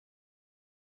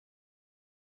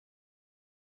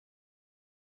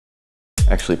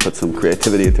actually put some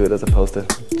creativity into it as opposed to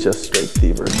just straight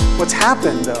thievery. What's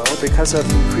happened, though, because of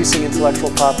increasing intellectual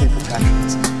property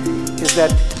protections, is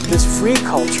that this free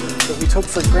culture that we took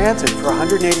for granted for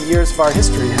 180 years of our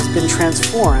history has been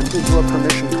transformed into a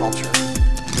permission culture.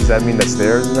 Does that mean that's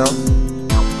theirs now?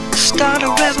 Start a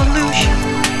revolution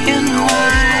in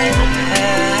my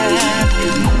head.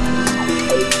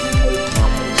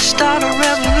 Start a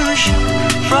revolution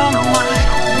from my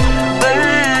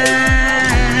bed.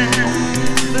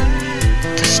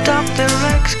 To stop their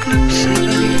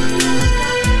exclusivity,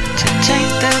 to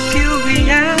take their pure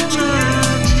reality.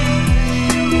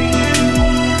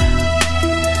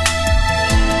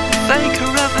 Fake a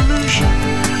revolution,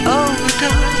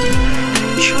 overdone,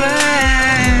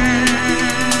 trend.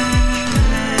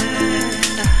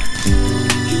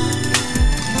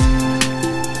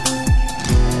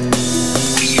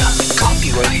 We are the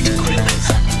copyright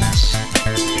criminals,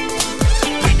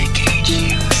 renegade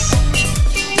youth.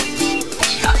 We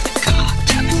are the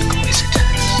cartel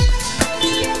inquisitors,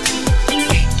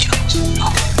 angels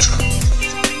of truth.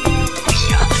 We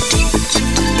are the demons of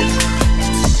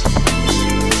deliverance,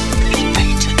 we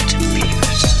patent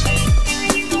abuse,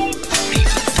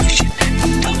 revolution and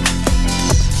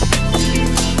dominance,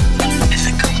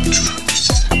 ethical truths.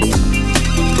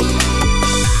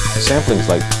 Sampling's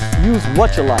like, Use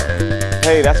what you like.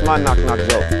 hey, that's my knock-knock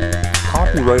joke.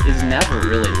 Copyright is never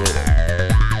really real.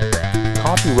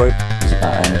 Copyright is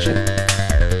about ownership.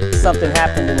 Something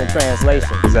happened in the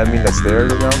translation. Does that mean that's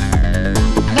theirs now?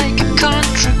 Make a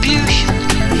contribution,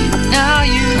 now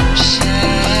you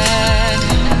said.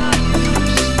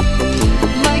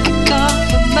 Make a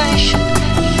confirmation,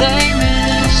 they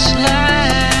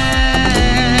misled.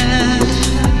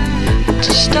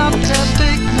 To stop their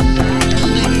big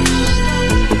monopoly,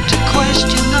 to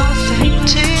question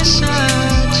authenticity.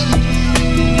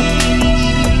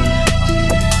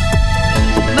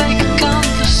 Make a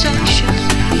conversation,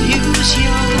 use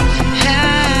your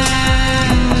head.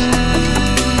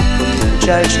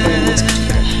 Judge in this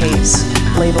particular case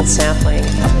labeled sampling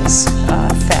as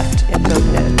theft in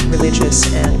both a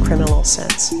religious and criminal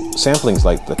sense. Sampling's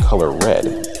like the color red.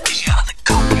 We are the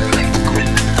copyright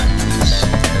criminals,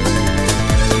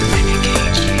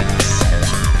 renegade youth.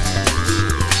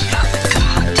 We are the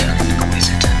cartel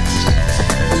inquisitors,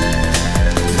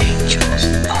 angels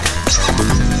of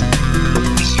truth.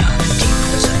 We are the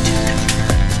demons of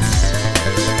deliverance,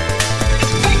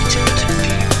 patent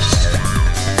abuse,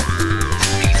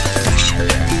 revolution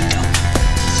and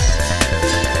dominance,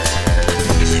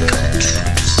 ethical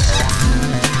truths.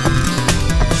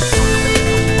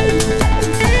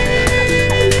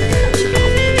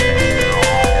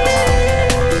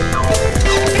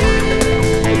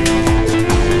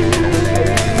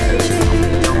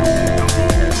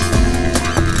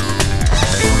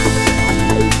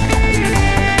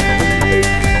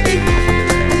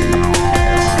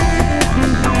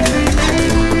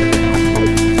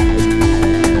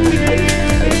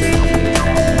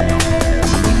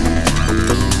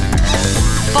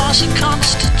 Force a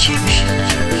constitution,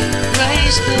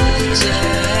 raise the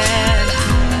dead.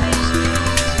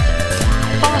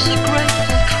 Force a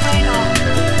grateful cradle,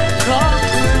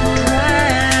 corporate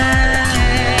dread.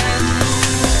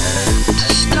 To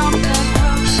stop their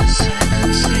gross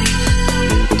ascendancy,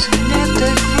 to net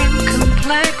their grim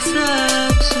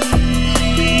complexity.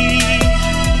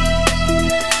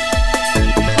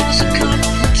 Force a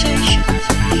confrontation,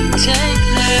 take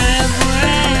their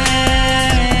breath.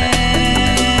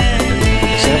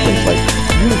 Sampling's like,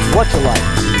 Use what you like.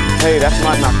 hey, that's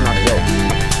my knock-knock joke.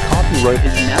 Copyright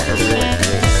is never really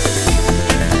real.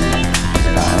 It's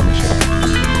about ownership.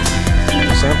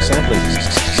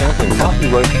 Sampling,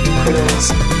 copyright criminals.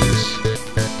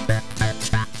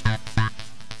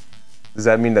 Does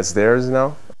that mean that's theirs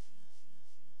now?